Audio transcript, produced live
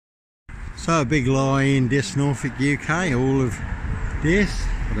So a big lie in this Norfolk UK, all of this,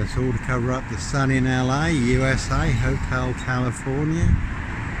 but it's all to cover up the sun in LA, USA, Hotel California.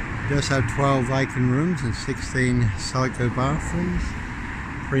 It does have 12 vacant rooms and 16 psycho bathrooms.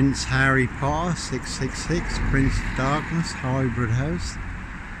 Prince Harry Potter 666, Prince of Darkness, Hybrid House,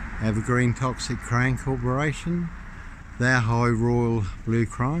 Evergreen Toxic Crown Corporation, Their High Royal Blue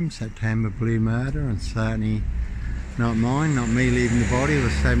Crime, September Blue Murder, and certainly not mine, not me leaving the body of a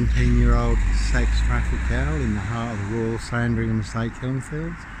 17-year-old sex trafficked girl in the heart of the Royal Sandringham Estate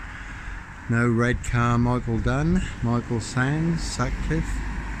Kilnfields. No Red Car Michael Dunn, Michael Sands, Sutcliffe,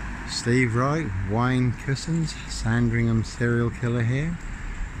 Steve Wright, Wayne Cousins, Sandringham serial killer here,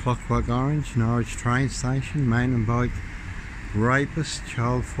 Clockwork Orange, Norwich train station, mountain bike rapist,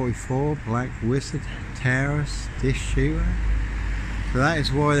 child 44, black wizard, terrorist, dish shooter. So that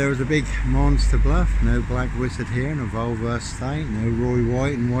is why there was a big monster bluff. No black wizard here in a Volvo estate, no Roy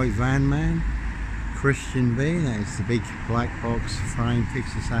White and White Van Man, Christian B, that is the big black box frame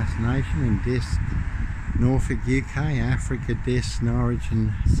FIX Assassination in Dis, Norfolk UK, Africa, Dis, Norwich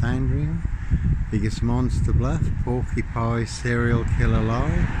and Sandringham. Biggest monster bluff, Porcupine serial killer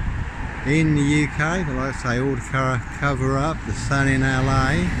lie in the UK, but like I say, all to cover up the sun in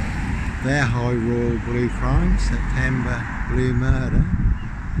LA, Their High Royal Blue Crime, September Blue Murder,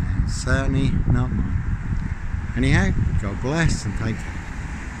 certainly not mine. Anyhow, God bless and take care.